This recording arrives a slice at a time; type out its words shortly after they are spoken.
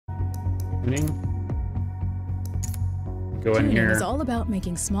tuning. Go in Tuning here. is all about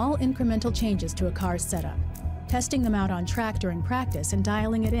making small incremental changes to a car's setup, testing them out on track during practice and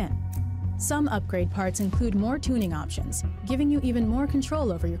dialing it in. Some upgrade parts include more tuning options, giving you even more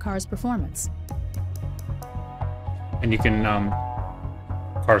control over your car's performance. And you can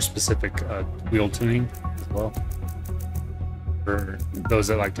car-specific wheel tuning as well for those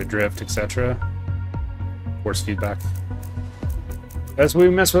that like to drift, etc. Force feedback. That's what we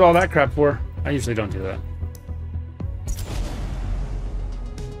mess with all that crap for. I usually don't do that.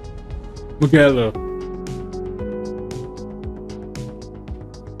 Look at it.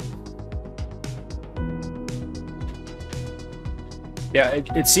 Yeah,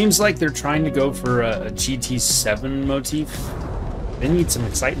 it seems like they're trying to go for a GT7 motif. They need some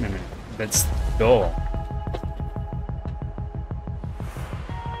excitement in it. That's dull.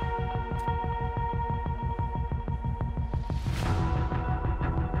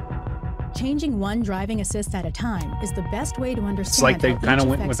 Changing one driving assist at a time is the best way to understand. It's like they how kind of each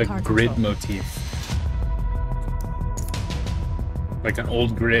went with a affects car grid control. motif. Like an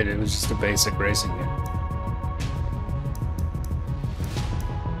old grid, it was just a basic racing game.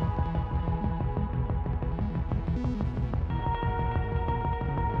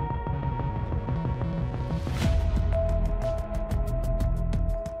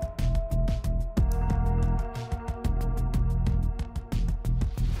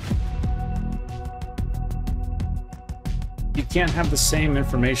 You can't have the same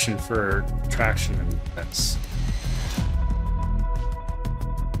information for traction and that's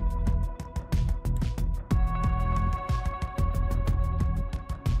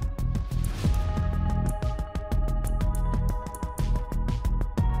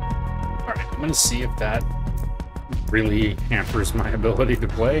alright, I'm gonna see if that really hampers my ability to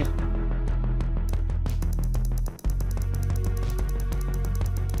play.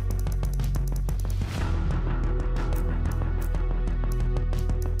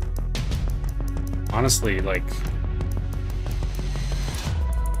 Honestly, like,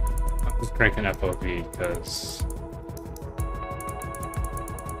 I'm just cranking FOV because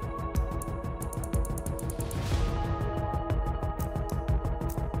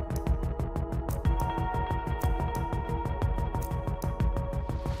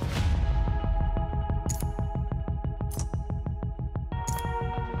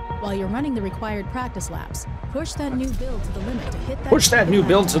While you're running the required practice laps, push that new build to the limit to hit that. push that new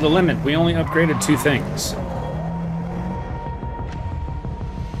build to the limit. We only upgraded 2 things.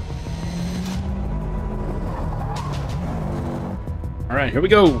 All right, here we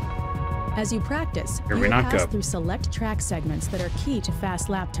go. As you practice, Here we you'll not pass go. through select track segments that are key to fast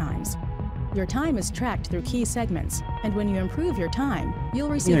lap times. Your time is tracked through key segments, and when you improve your time, you'll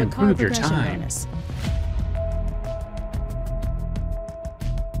receive a car improve your progression time. bonus.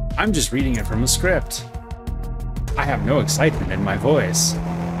 I'm just reading it from a script. I have no excitement in my voice.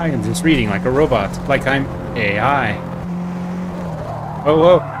 I am just reading like a robot, like I'm AI. Whoa,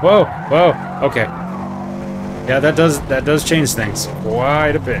 whoa, whoa, whoa. Okay. Yeah, that does change things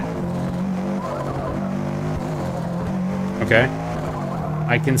quite a bit. Okay.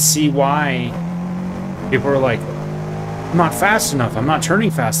 I can see why people are like, I'm not fast enough. I'm not turning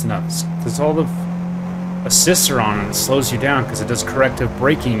fast enough. Because all the assists are on and it slows you down because it does corrective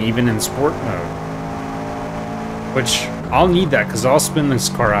braking even in sport mode. Which, I'll need that because I'll spin this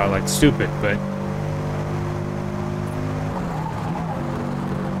car out like stupid, but...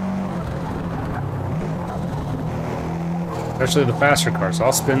 especially the faster cars,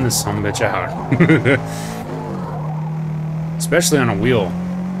 I'll spin this sumbitch out. Especially on a wheel.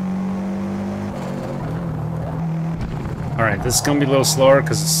 Alright, this is going to be a little slower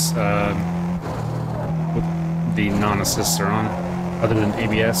because the non-assists are on, other than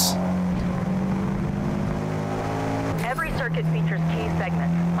ABS. Every circuit features key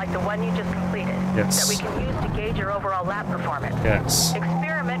segments, like the one you just completed, Yes. that we can use to gauge your overall lap performance. Yes.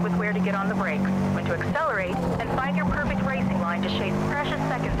 Experiment with where to get on the brakes, when to accelerate, and find your perfect racing line to shave precious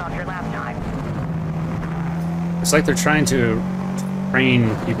seconds off your lap time. It's like they're trying to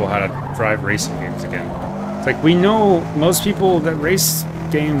train people how to drive racing games again. It's like, we know, most people that race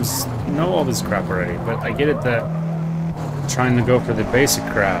games know all this crap already, but I get it that I'm trying to go for the basic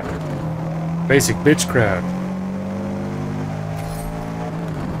crowd. Basic bitch crowd.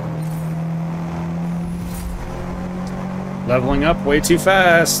 Leveling up way too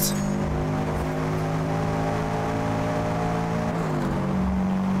fast.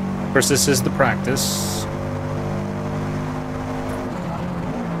 Of course, this is the practice.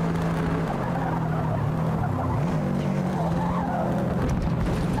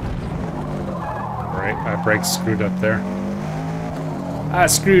 Alright, my brakes screwed up there. I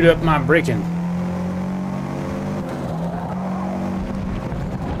screwed up my braking.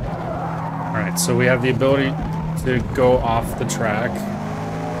 Alright, so we have the ability to go off the track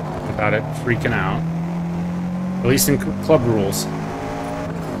without it freaking out. At least in club rules.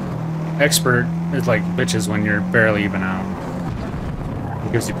 Expert is like bitches when you're barely even out.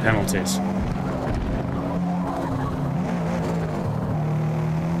 It gives you penalties.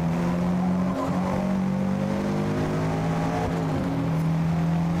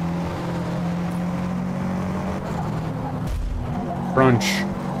 Crunch.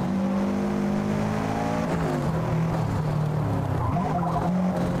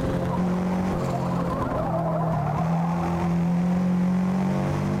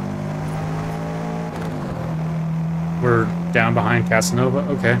 We're down behind Casanova?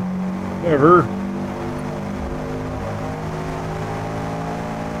 Okay. Whatever.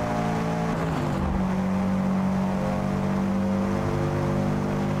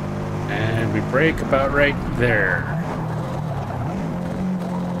 And we brake about right there.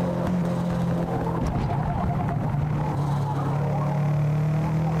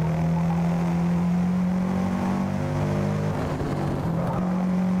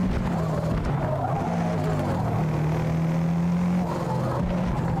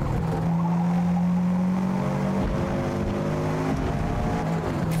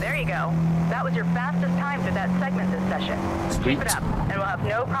 That was your fastest time for that segment this session. Sweet. Keep it up, and we'll have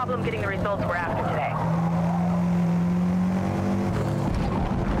no problem getting the results we're after today.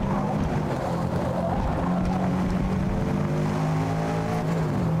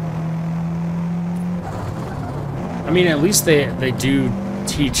 I mean, at least they do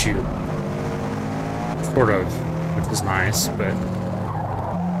teach you. Sort of, which is nice, but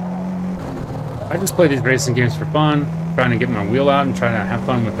I just play these racing games for fun, trying to get my wheel out and trying to have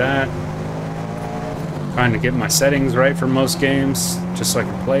fun with that. Trying to get my settings right for most games, just so I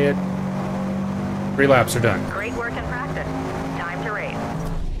can play it. 3 laps are done. Great work in practice. Time to race.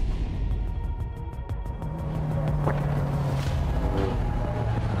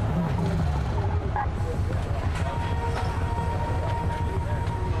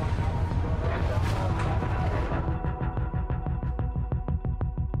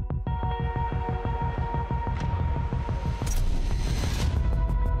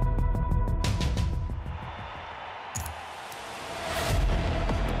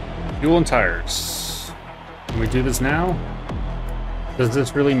 Fuel and tires. Can we do this now? Does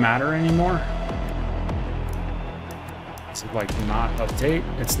this really matter anymore? Is it like not update?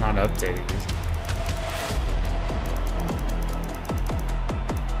 It's not updating.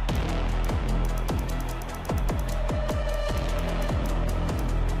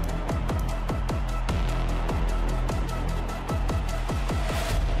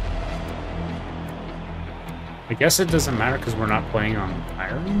 I guess it doesn't matter because we're not playing on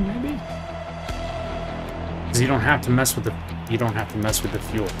iron, maybe? Because you don't have to mess with the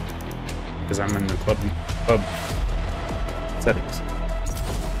fuel. Because I'm in the club settings.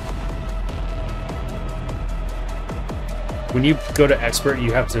 When you go to expert,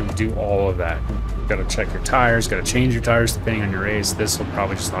 you have to do all of that. You gotta check your tires, gotta change your tires depending on your race. This will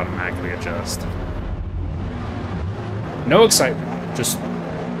probably just automatically adjust. No excitement, just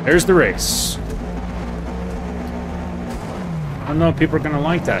there's the race. I don't know if people are gonna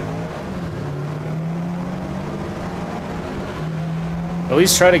like that. At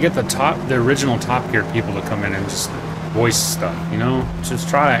least try to get the original Top Gear people to come in and just voice stuff, you know? Just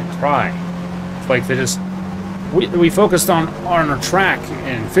try. It's like they just we focused on our track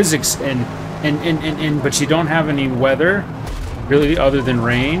and physics and but you don't have any weather really other than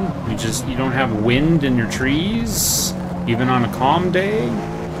rain. You don't have wind in your trees even on a calm day.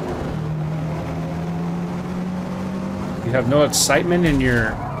 You have no excitement in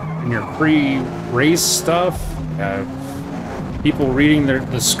your pre-race stuff. People reading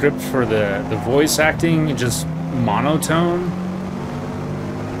the script for the voice acting, just monotone.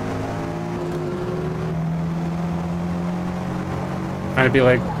 Kind of be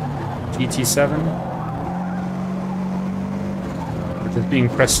like GT7, with it being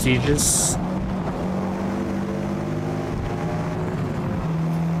prestigious.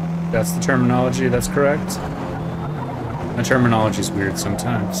 That's the terminology. That's correct. My terminology is weird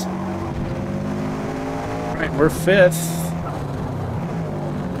sometimes. Alright, we're 5th.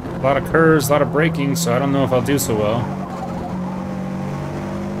 A lot of curves, a lot of braking, so I don't know if I'll do so well.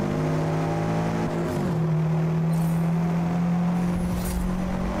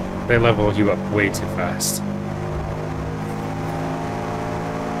 They level you up way too fast.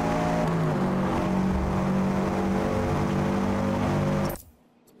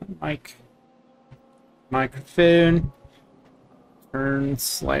 Microphone. Turn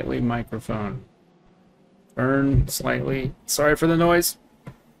slightly, microphone. Turn slightly. Sorry for the noise.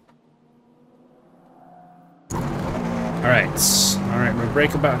 Alright. Alright, we'll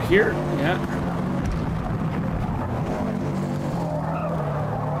break about here. Yeah.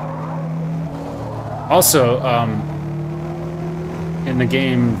 Also, in the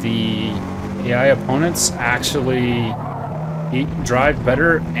game, the AI opponents actually drive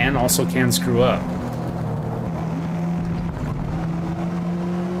better and also can screw up.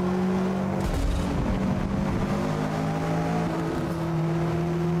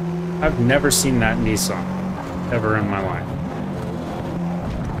 I've never seen that Nissan ever in my life.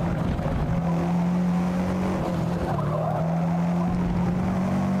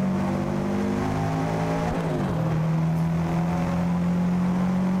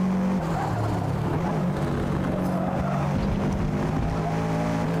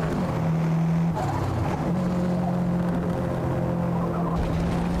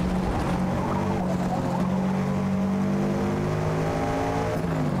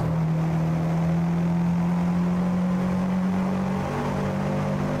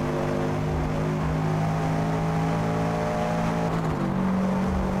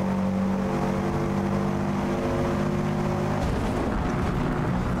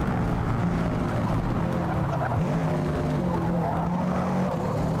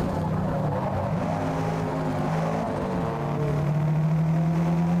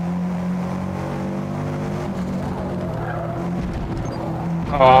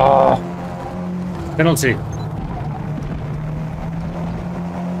 Oh, penalty.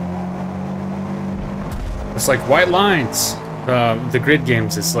 It's like white lines. The grid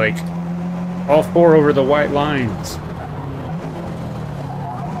games, it's like all four over the white lines.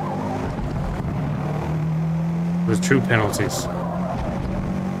 Those true penalties.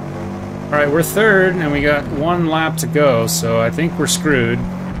 All right, we're third, and we got one lap to go, so I think we're screwed.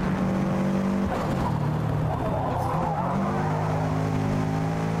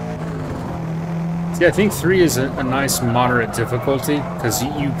 Yeah, I think 3 is a nice moderate difficulty because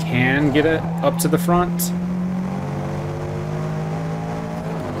you can get it up to the front.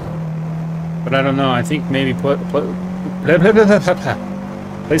 But I don't know. I think maybe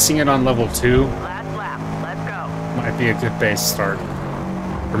placing it on level 2 Last lap. Let's go. might be a good base start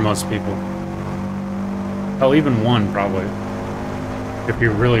for most people. Hell, even 1 probably, if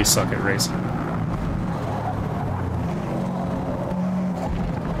you really suck at racing.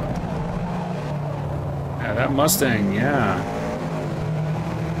 That Mustang, yeah.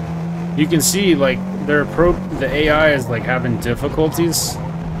 You can see like the AI is like having difficulties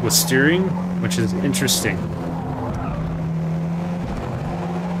with steering, which is interesting.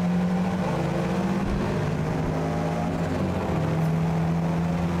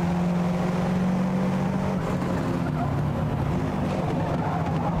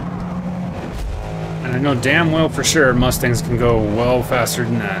 And I know damn well for sure Mustangs can go well faster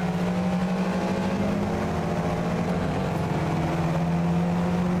than that.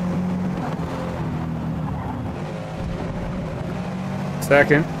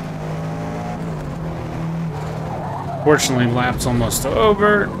 Second. Fortunately, lap's almost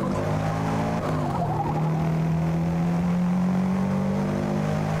over.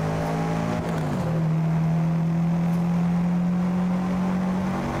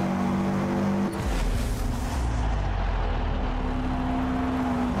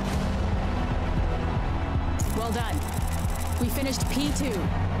 Well done. We finished P2.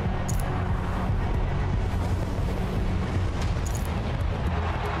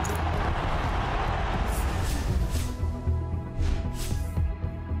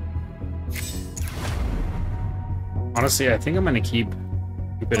 Honestly, I think I'm gonna keep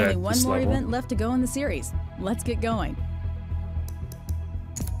it Only at one this more level. event left to go in the series. Let's get going.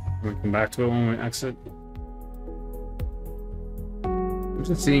 Can we come back to it when we exit? I'm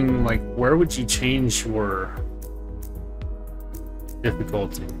just seeing, like, where would you change your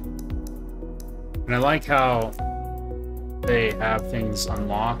difficulty? And I like how they have things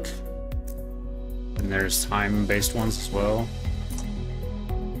unlock, and there's time-based ones as well.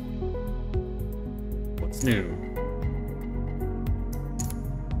 What's new?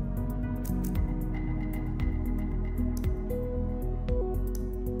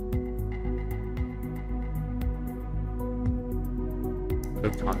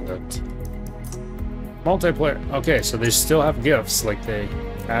 Good conduct. Multiplayer. Okay, so they still have gifts, like they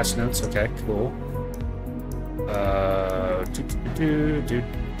cash notes. Okay, cool.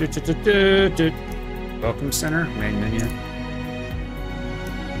 Welcome center, main menu.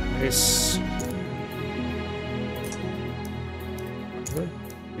 Nice.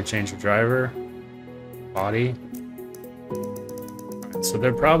 You change your driver, body. So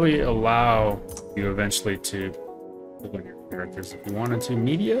they'd probably allow you eventually to pull in your characters if you wanted to.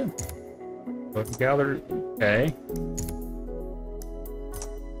 Media? Go to gallery. Okay.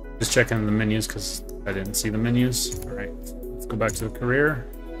 Just checking the menus because I didn't see the menus. Alright, let's go back to the career.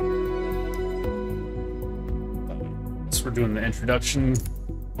 So we're doing the introduction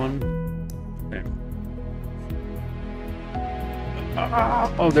one. Okay.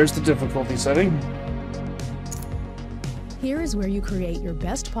 Oh, there's the difficulty setting. Here is where you create your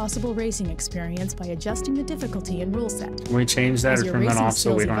best possible racing experience by adjusting the difficulty and rule set. Can we change that or turn that off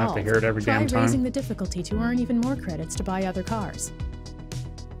so we don't have to hear it every damn time? Try raising the difficulty to earn even more credits to buy other cars.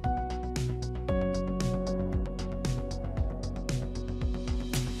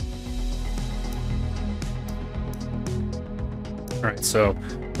 All right, so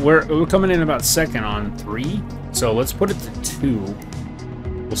we're coming in about second on 3. So let's put it to 2.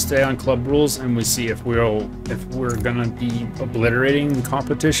 We'll stay on club rules and we see if we're gonna be obliterating the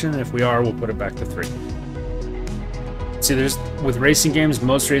competition. If we are, we'll put it back to 3. See, there's with racing games,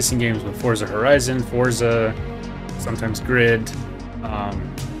 most racing games with Forza Horizon, Forza, sometimes Grid,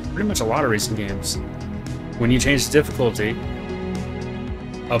 pretty much a lot of racing games. When you change the difficulty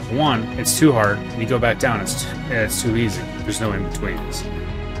up 1, it's too hard. You go back down, it's too easy. There's no in betweens.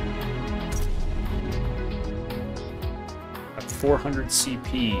 400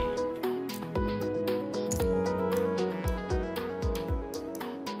 CP.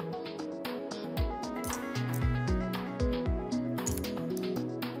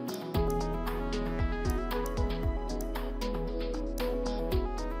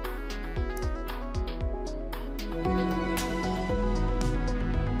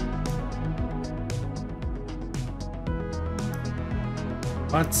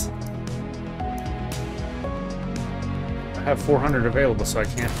 What? I have 400 available, so I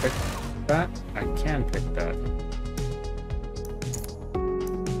can't pick that. I can pick that.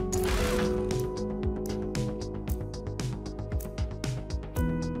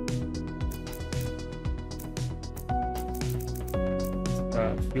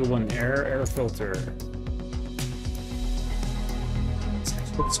 Fuel and air filter. It's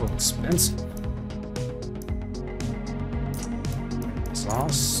so expensive.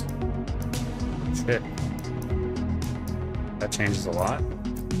 Exhaust. Shit. That changes a lot.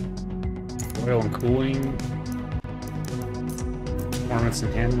 Oil and cooling. Performance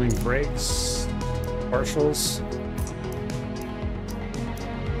and handling, brakes. Partials.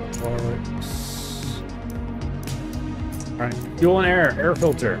 Alright. Fuel and air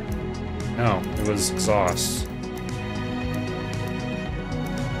filter. No, it was exhaust.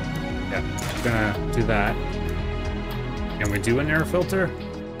 Yeah, I'm gonna do that. Can we do an air filter?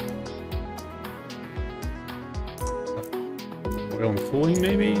 Oil and cooling,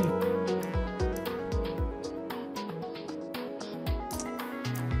 maybe?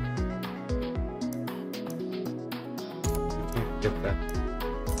 Can't get that.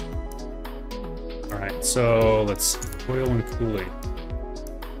 Alright, so let's oil and cooling.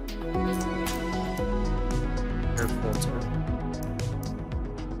 Air filter.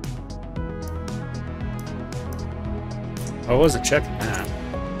 Oh, I wasn't checking that.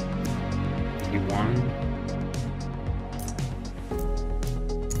 P1.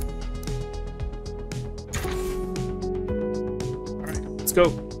 Let's go.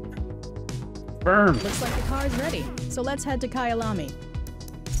 Firm. Looks like the car's ready, so let's head to Kyalami.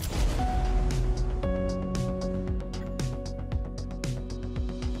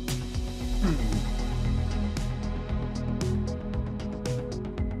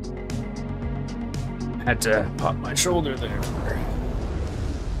 Had to pop my shoulder there.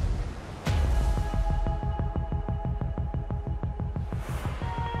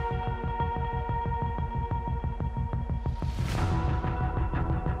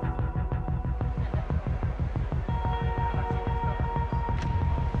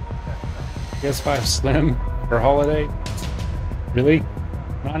 PS5 Slim for holiday? Really?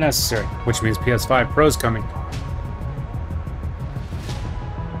 Not necessary. Which means PS5 Pro's coming.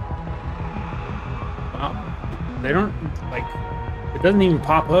 Wow. They don't, like, it doesn't even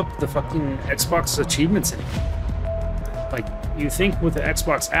pop up the fucking Xbox achievements anymore. Like, you think with the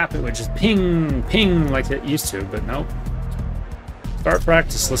Xbox app it would just ping, ping like it used to, but nope. Start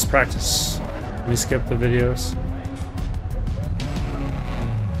practice, let's practice. Let me skip the videos.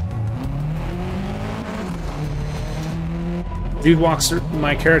 Dude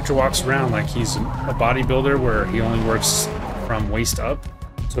my character walks around like he's a bodybuilder where he only works from waist up.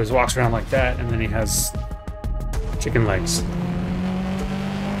 So he walks around like that, and then he has chicken legs.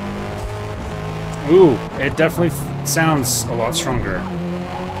 Ooh, it definitely sounds a lot stronger.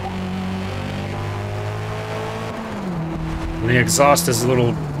 And the exhaust is a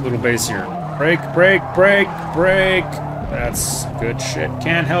little bassier. Brake, brake, brake, brake. That's good shit.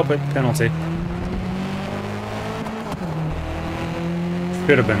 Can't help it. Penalty.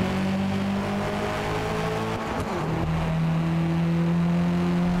 Should have been.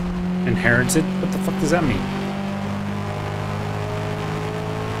 Inherited? What the fuck does that mean?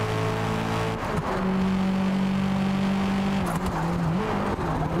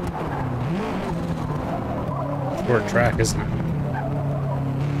 Short track, isn't it?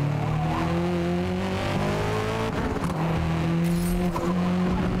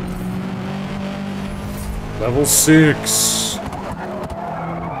 Level 6.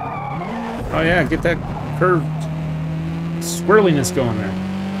 Oh yeah, get that curved swirliness going there.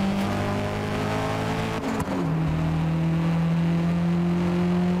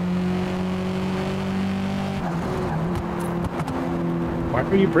 Why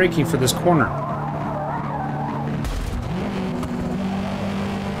are you braking for this corner?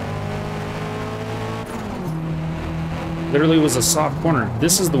 Literally was a soft corner.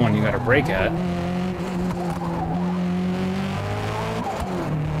 This is the one you gotta brake at.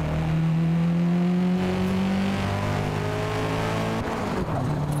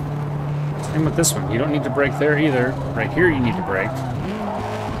 Same with this one. You don't need to brake there either. Right here you need to brake.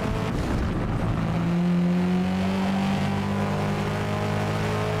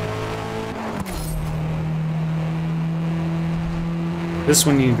 This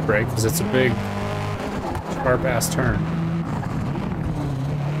one you need to brake because it's a big, sharp-ass turn.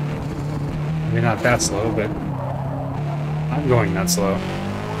 Maybe not that slow, but I'm going that slow.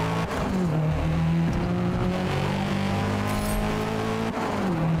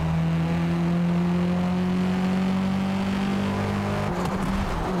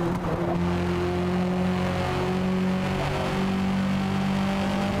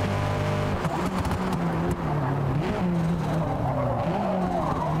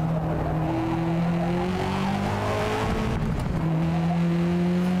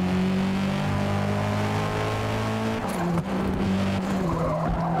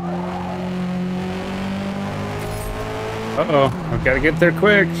 Uh-oh, I've got to get there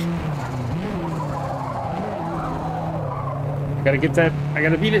quick. I gotta get that. I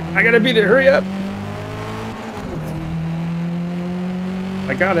gotta beat it. I gotta beat it. Hurry up.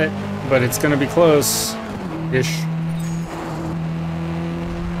 I got it, but it's gonna be close-ish.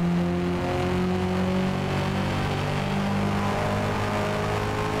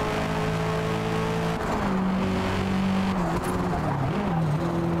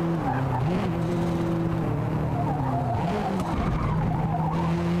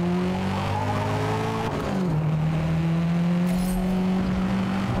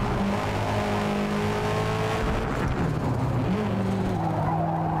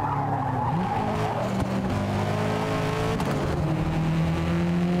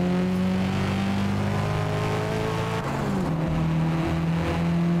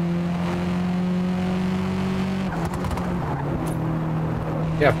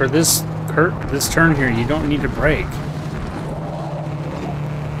 Yeah, for this turn here, you don't need to brake.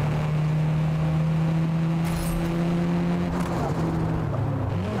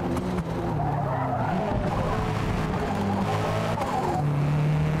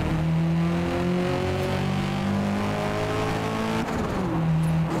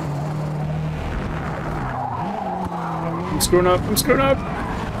 I'm screwing up. I'm screwing up.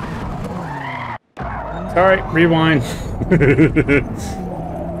 Sorry, rewind.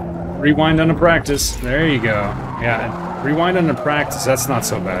 Rewind on a practice. There you go. Yeah, rewind on a practice. That's not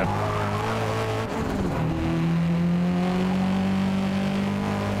so bad.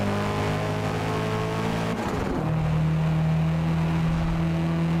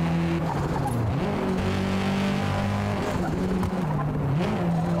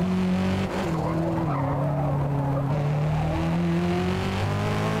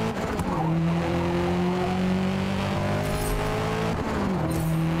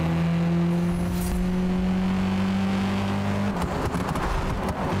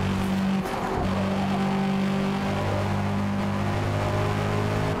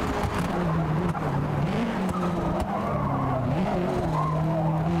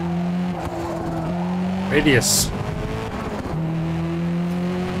 Radius.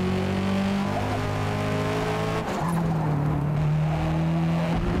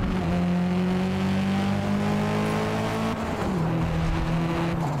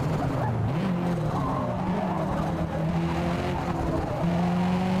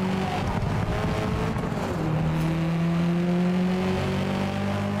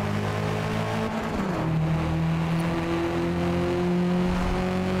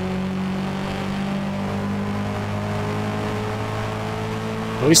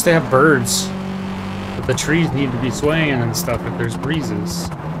 least they have birds. But the trees need to be swaying and stuff if there's breezes.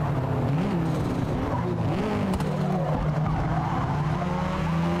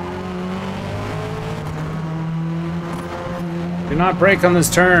 Do not brake on this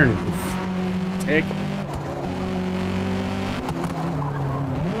turn. Take.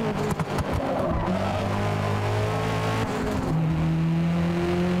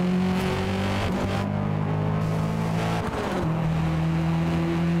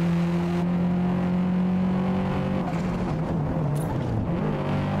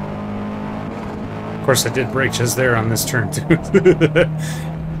 Of course, I did brake just there on this turn too.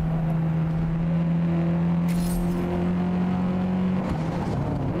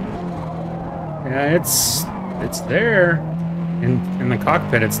 Yeah, it's there. In the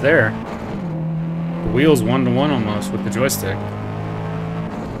cockpit, it's there. The wheel's 1-to-1 almost with the joystick.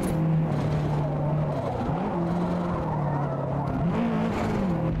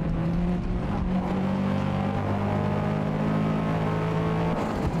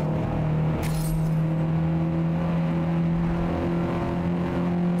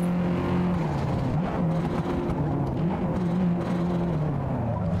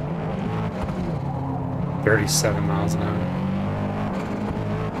 .37 miles an hour.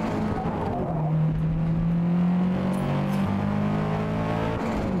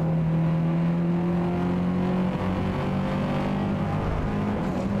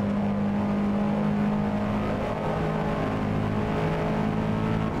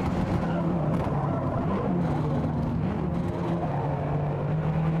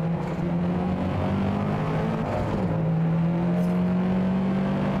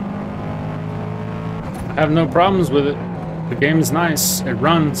 I have no problems with it. The game is nice. It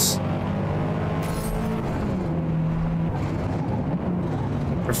runs.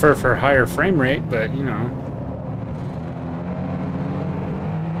 Prefer for higher frame rate, but you know.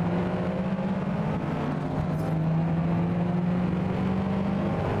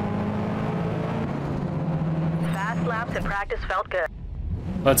 Fast laps in practice felt good.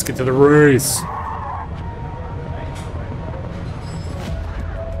 Let's get to the race.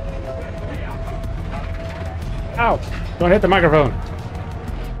 Ow! Don't hit the microphone.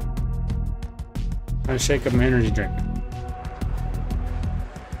 Trying to shake up my energy drink.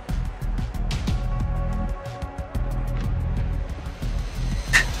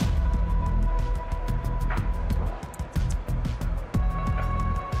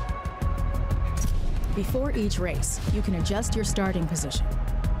 Before each race, you can adjust your starting position.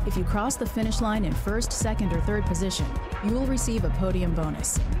 If you cross the finish line in first, second, or third position, you will receive a podium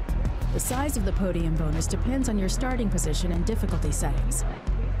bonus. The size of the podium bonus depends on your starting position and difficulty settings.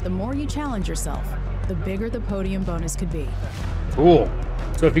 The more you challenge yourself, the bigger the podium bonus could be. Cool.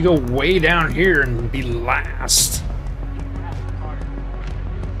 So if you go way down here and be last.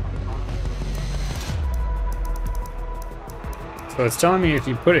 So it's telling me if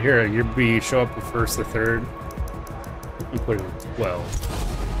you put it here, you'll show up the first or third. You put it at 12.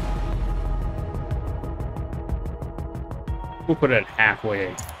 We'll put it at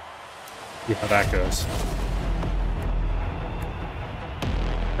halfway. See how that goes.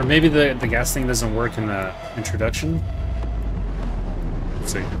 Or maybe the gas thing doesn't work in the introduction.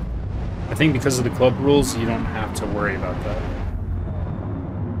 Let's see. I think because of the club rules, you don't have to worry about that.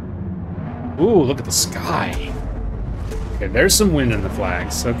 Ooh, look at the sky. Okay, there's some wind in the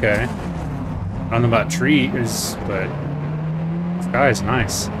flags. Okay. I don't know about trees, but the sky is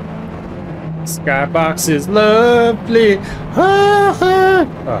nice. Skybox is lovely. Ah, ah.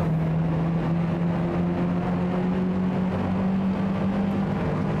 Oh.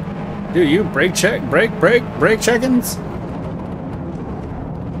 Do you brake check-ins?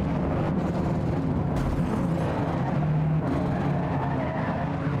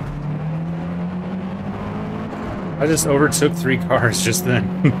 I just overtook 3 cars just then.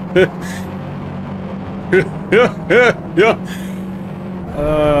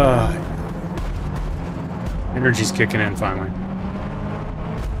 Energy's kicking in finally.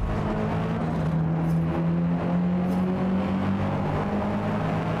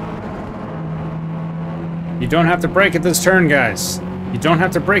 You don't have to brake at this turn, guys. You don't have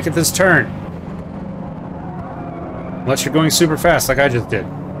to brake at this turn. Unless you're going super fast like I just did.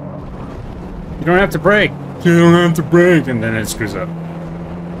 You don't have to brake. You don't have to brake. And then it screws up.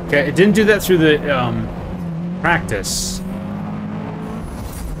 Okay, it didn't do that through the practice.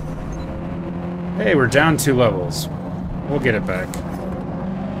 Hey, we're down 2 levels. We'll get it back.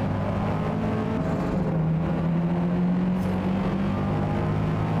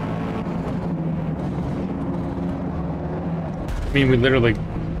 I mean, we literally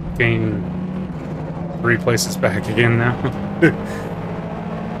gained 3 places back again now.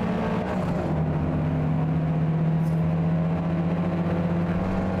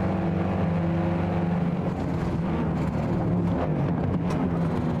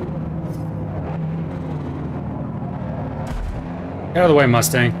 Get out of the way,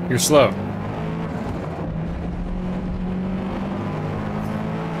 Mustang. You're slow.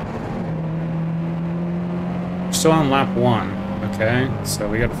 We're still on lap 1. Okay, so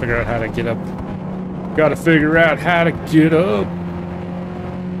we gotta figure out how to get up. Gotta figure out how to get up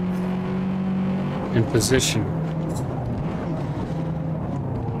in position.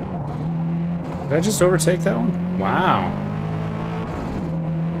 Did I just overtake that one? Wow.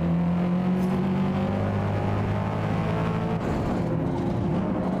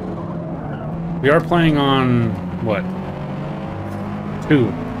 We are playing on, what?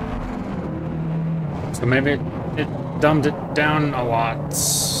 2. So maybe it dumbed it down a lot.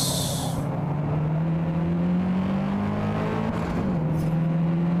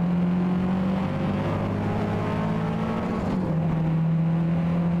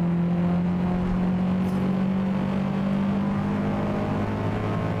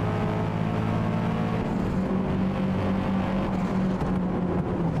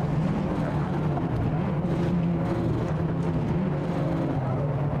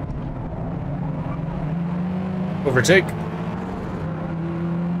 Overtake.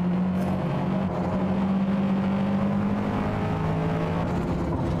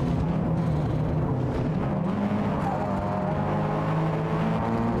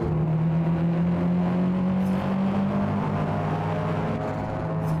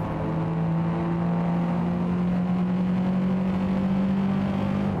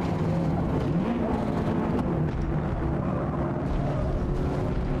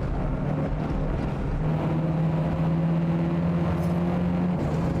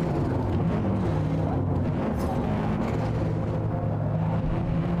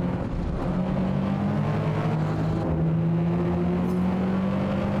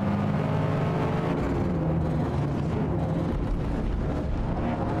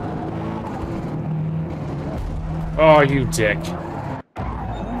 Oh, you dick.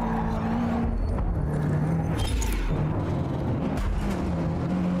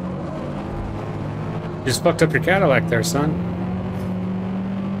 You just fucked up your Cadillac there, son.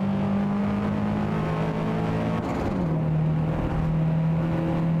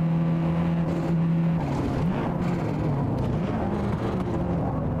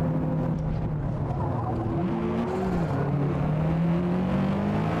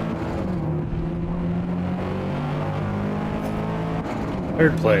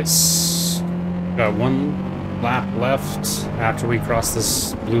 Third place. Got 1 lap left after we cross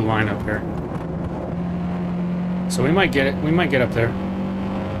this blue line up here. So we might get it. We might get up there.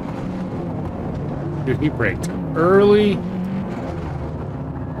 Dude, he braked early.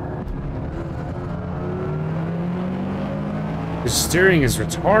 The steering is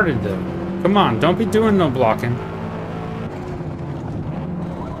retarded though. Come on, don't be doing no blocking.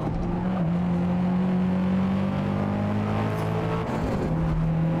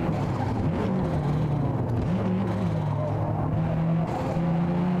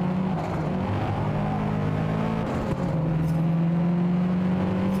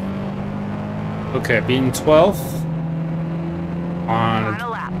 Okay, being 12th on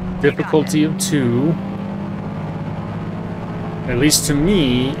a difficulty of 2. At least to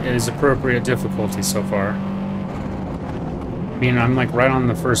me, is appropriate difficulty so far. I mean, I'm like right on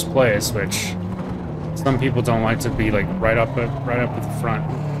the first place, which some people don't like to be like right up at the front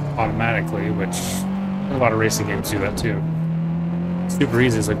automatically, which a lot of racing games do that too. Super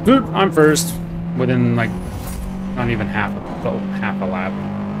easy. It's like, boop, I'm first within like not even half a lap.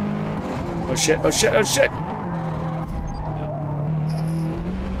 Oh shit, oh shit, oh shit!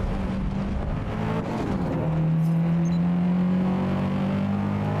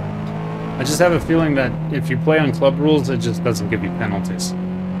 I just have a feeling that if you play on club rules, it just doesn't give you penalties.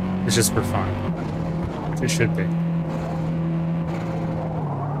 It's just for fun. It should be.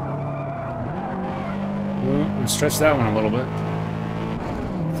 We'll stretch that one a little bit.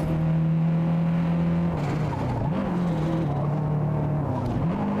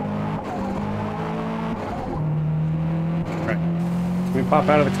 Can we pop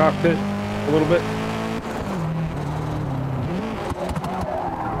out of the cockpit a little bit?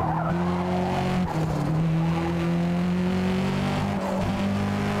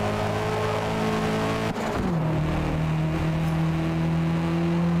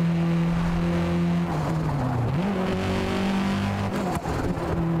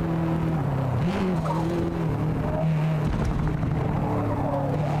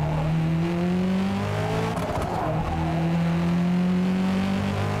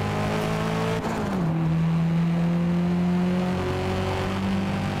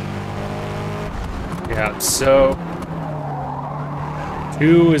 Yeah, so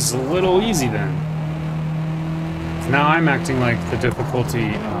 2 is a little easy then. now I'm acting like the difficulty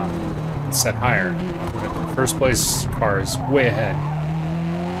is set higher. The first place car is way ahead.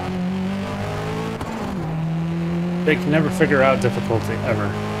 They can never figure out difficulty, ever.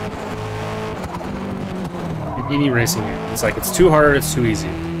 In any racing game. It's like, it's too hard, it's too easy.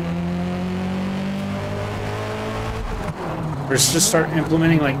 Let's just start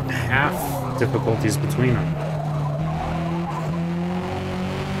implementing like half difficulties between them.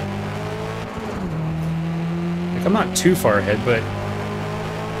 Like, I'm not too far ahead, but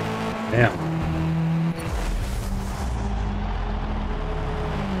damn.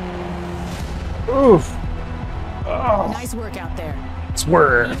 Oof. Oh. Nice work out there.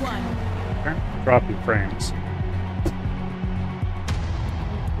 Swerve. You won. Dropping frames.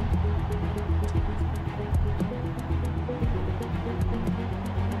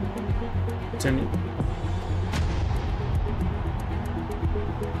 Continue.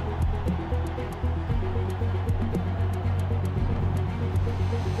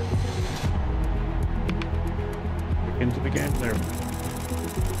 Into the game there.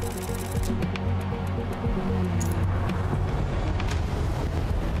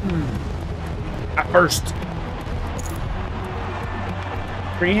 At first.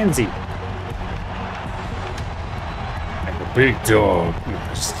 Transy. Like a big dog.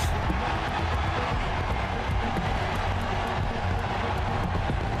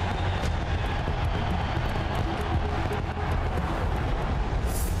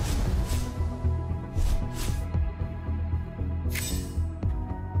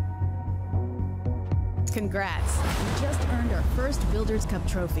 Congrats. We just earned our first Builders Cup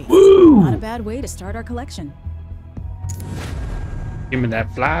trophy. Woo! Not a bad way to start our collection. Give me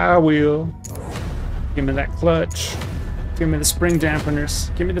that flywheel. Give me that clutch. Give me the spring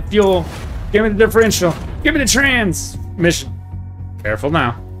dampeners. Give me the fuel. Give me the differential. Give me the transmission. Careful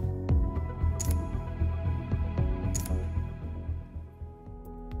now.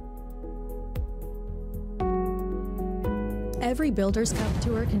 Every Builders Cup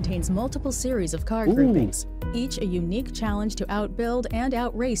tour contains multiple series of car groupings, each a unique challenge to outbuild and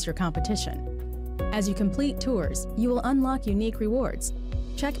outrace your competition. As you complete tours, you will unlock unique rewards.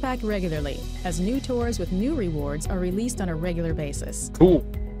 Check back regularly, as new tours with new rewards are released on a regular basis. Cool.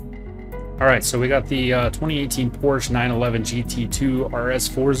 All right, so we got the 2018 Porsche 911 GT2 RS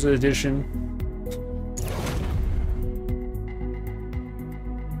Forza Edition.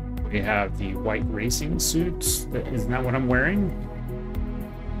 We have the white racing suit. Isn't that what I'm wearing?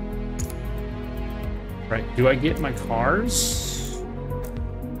 Right, do I get my cars?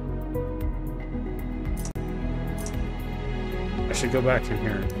 I should go back in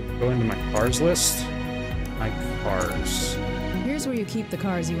here. Go into my cars list. My cars. Here's where you keep the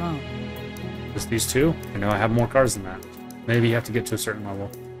cars you own. Just these two? I know I have more cars than that. Maybe you have to get to a certain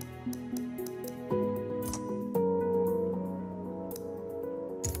level.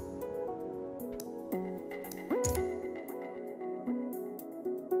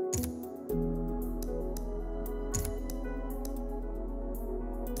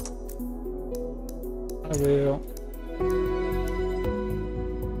 I will.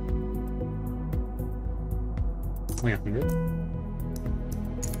 Only 100.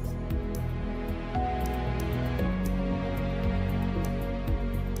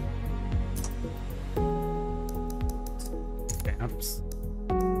 Oops.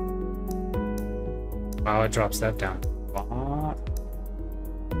 Wow, it drops that down a lot.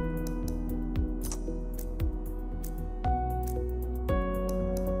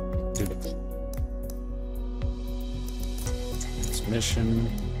 Do the transmission,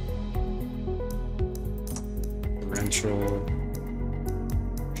 differential,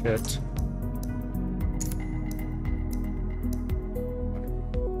 shit.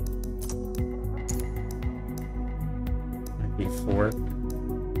 Might be 4.